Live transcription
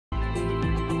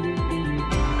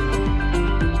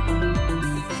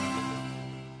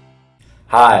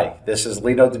Hi, this is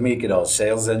Lino Dimichino,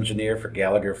 Sales Engineer for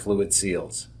Gallagher Fluid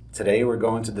Seals. Today we're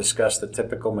going to discuss the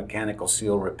typical mechanical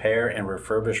seal repair and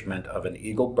refurbishment of an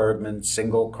EagleBurgmann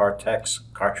single Cartex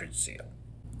cartridge seal.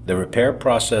 The repair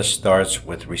process starts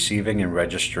with receiving and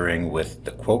registering with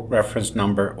the quote reference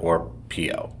number or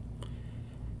PO.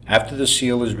 After the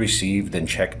seal is received and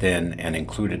checked in and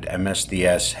included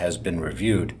MSDS has been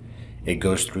reviewed, it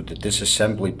goes through the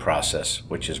disassembly process,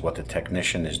 which is what the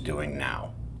technician is doing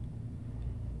now.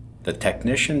 The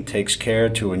technician takes care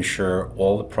to ensure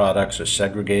all the products are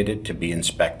segregated to be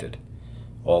inspected.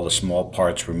 All the small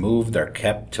parts removed are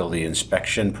kept till the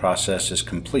inspection process is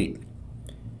complete.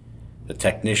 The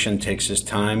technician takes his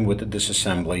time with the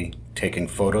disassembly, taking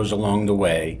photos along the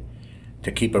way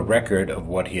to keep a record of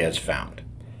what he has found.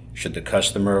 Should the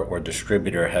customer or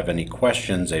distributor have any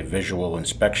questions, a visual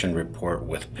inspection report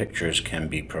with pictures can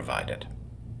be provided.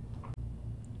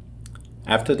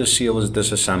 After the seal is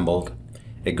disassembled,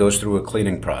 it goes through a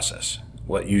cleaning process.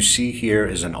 What you see here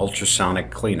is an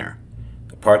ultrasonic cleaner.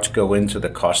 The parts go into the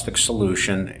caustic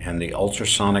solution and the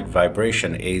ultrasonic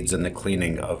vibration aids in the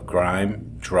cleaning of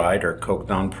grime, dried or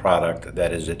coked on product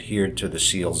that is adhered to the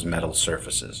seal's metal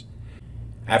surfaces.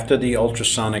 After the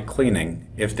ultrasonic cleaning,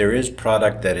 if there is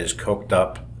product that is coked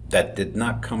up that did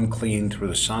not come clean through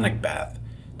the sonic bath,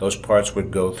 those parts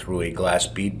would go through a glass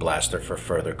bead blaster for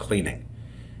further cleaning.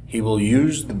 He will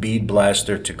use the bead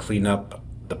blaster to clean up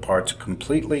the parts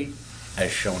completely, as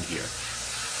shown here.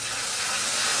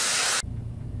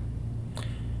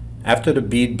 After the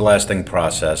bead blasting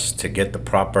process, to get the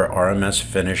proper RMS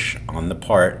finish on the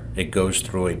part, it goes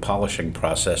through a polishing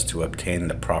process to obtain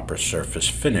the proper surface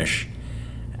finish,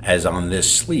 as on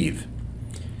this sleeve.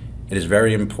 It is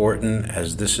very important,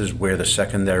 as this is where the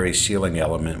secondary sealing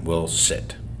element will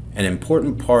sit. An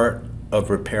important part of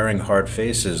repairing hard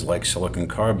faces like silicon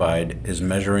carbide is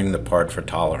measuring the part for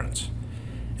tolerance.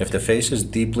 If the face is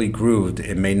deeply grooved,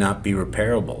 it may not be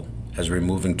repairable, as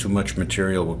removing too much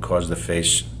material would cause the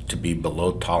face to be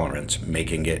below tolerance,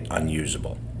 making it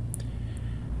unusable.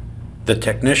 The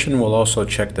technician will also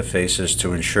check the faces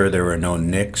to ensure there are no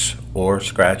nicks or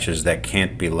scratches that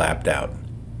can't be lapped out.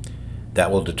 That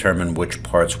will determine which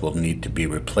parts will need to be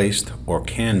replaced or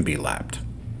can be lapped.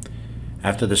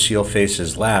 After the seal face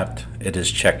is lapped, it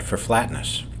is checked for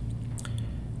flatness.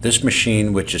 This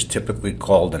machine, which is typically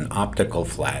called an optical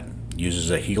flat, uses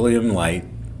a helium light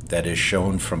that is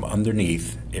shown from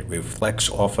underneath. It reflects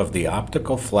off of the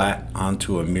optical flat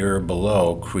onto a mirror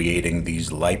below, creating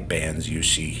these light bands you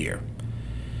see here.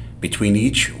 Between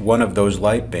each one of those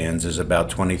light bands is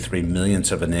about 23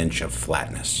 millionths of an inch of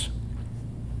flatness.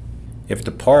 If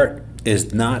the part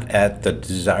is not at the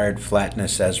desired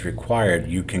flatness as required,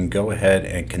 you can go ahead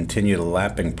and continue the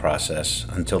lapping process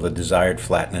until the desired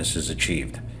flatness is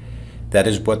achieved. That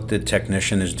is what the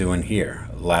technician is doing here,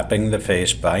 lapping the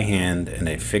face by hand in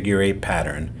a figure-8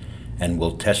 pattern, and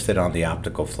will test it on the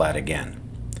optical flat again.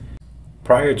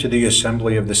 Prior to the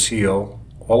assembly of the seal,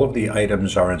 all of the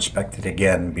items are inspected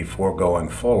again before going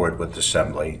forward with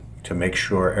assembly to make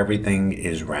sure everything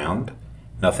is round,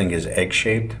 nothing is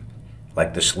egg-shaped,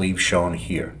 like the sleeve shown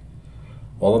here.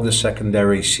 All of the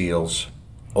secondary seals,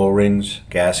 O-rings,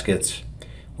 gaskets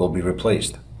will be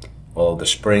replaced. All of the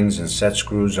springs and set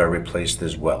screws are replaced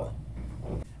as well.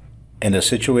 In a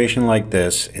situation like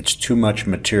this, it's too much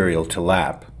material to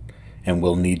lap and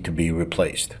will need to be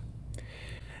replaced.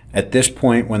 At this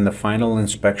point, when the final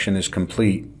inspection is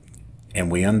complete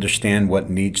and we understand what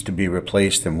needs to be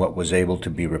replaced and what was able to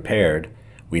be repaired,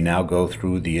 we now go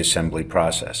through the assembly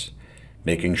process,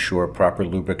 making sure proper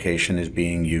lubrication is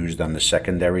being used on the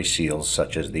secondary seals,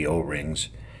 such as the O-rings,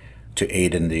 to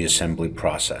aid in the assembly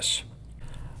process.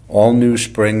 All new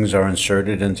springs are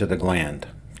inserted into the gland.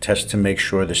 Test to make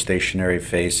sure the stationary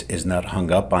face is not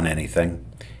hung up on anything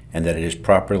and that it is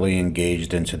properly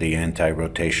engaged into the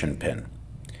anti-rotation pin.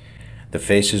 The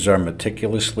faces are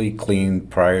meticulously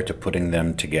cleaned prior to putting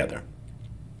them together.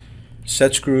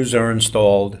 Set screws are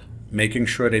installed, making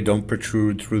sure they don't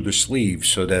protrude through the sleeve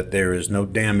so that there is no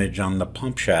damage on the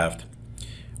pump shaft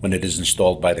when it is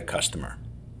installed by the customer.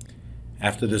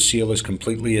 After the seal is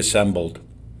completely assembled,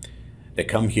 they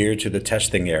come here to the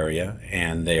testing area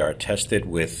and they are tested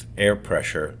with air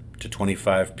pressure to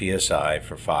 25 psi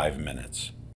for 5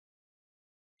 minutes.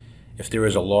 If there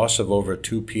is a loss of over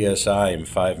 2 psi in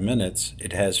 5 minutes,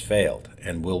 it has failed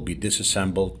and will be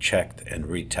disassembled, checked, and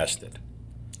retested.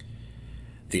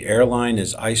 The airline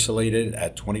is isolated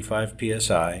at 25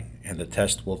 psi and the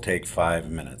test will take 5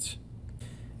 minutes.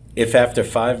 If after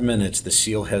 5 minutes the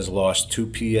seal has lost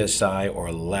 2 psi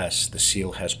or less, the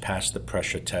seal has passed the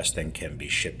pressure test and can be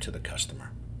shipped to the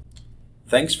customer.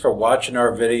 Thanks for watching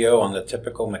our video on the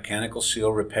typical mechanical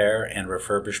seal repair and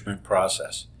refurbishment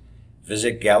process.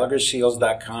 Visit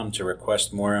GallagherSeals.com to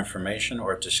request more information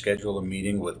or to schedule a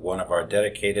meeting with one of our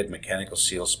dedicated mechanical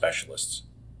seal specialists.